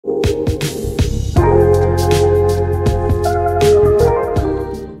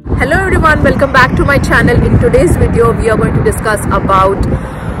Hello everyone, welcome back to my channel. In today's video we are going to discuss about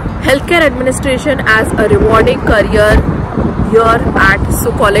healthcare administration as a rewarding career here at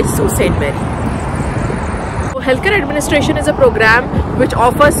Sault College, Sault St. Mary. So healthcare administration is a program which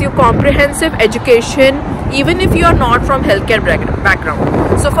offers you comprehensive education even if you are not from healthcare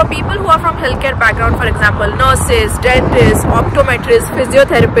background. So for people who are from healthcare background, for example nurses, dentists, optometrists,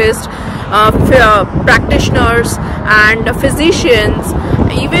 physiotherapists, practitioners and physicians,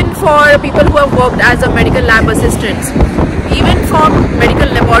 even for people who have worked as a medical lab assistants, even for medical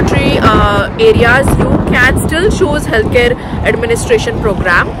laboratory areas, you can still choose healthcare administration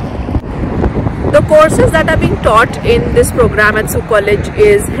program. The courses that are being taught in this program at Sault College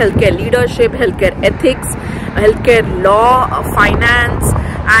is healthcare leadership, healthcare ethics, healthcare law, finance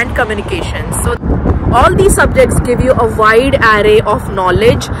and communications. So all these subjects give you a wide array of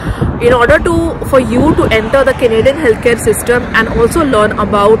knowledge in order for you to enter the Canadian healthcare system and also learn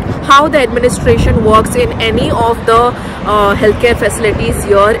about how the administration works in any of the healthcare facilities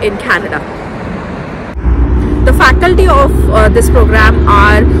here in Canada. The faculty of this program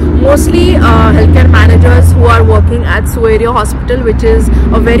are mostly healthcare managers who are working at Sault Area Hospital, which is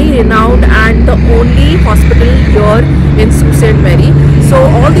a very renowned and the only hospital here in Sault St. Mary. So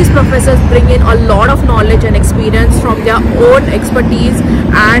all these professors bring in a lot of knowledge and experience from their own expertise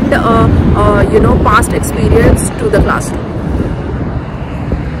and past experience to the classroom.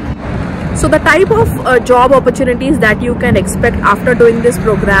 So the type of job opportunities that you can expect after doing this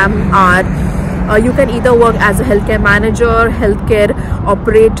program are you can either work as a healthcare manager, healthcare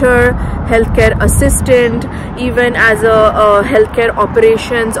operator, healthcare assistant, even as a healthcare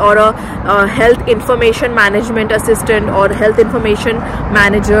operations or a health information management assistant or health information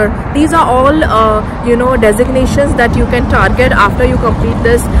manager. These are all designations that you can target after you complete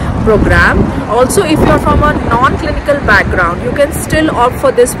this program. Also, if you're from a non-clinical background, you can still opt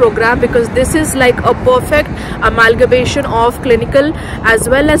for this program because this is like a perfect amalgamation of clinical as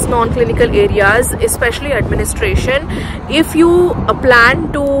well as non-clinical areas, especially administration. If you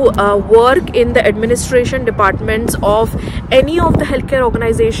plan to work in the administration departments of any of the healthcare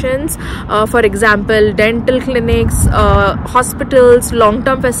organizations, for example dental clinics, hospitals,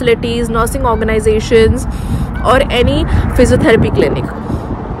 long-term facilities, nursing organizations or any physiotherapy clinic.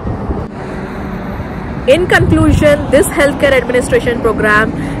 In conclusion, this healthcare administration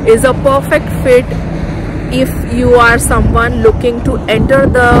program is a perfect fit if you are someone looking to enter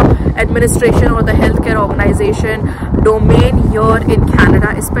the administration or the healthcare organization domain here in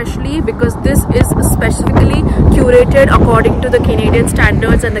Canada, especially because this is specifically curated according to the Canadian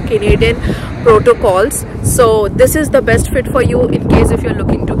standards and the Canadian protocols. So this is the best fit for you in case if you're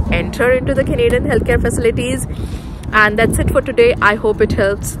looking to enter into the Canadian healthcare facilities. And that's it for today. I hope it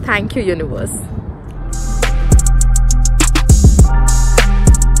helps. Thank you, universe.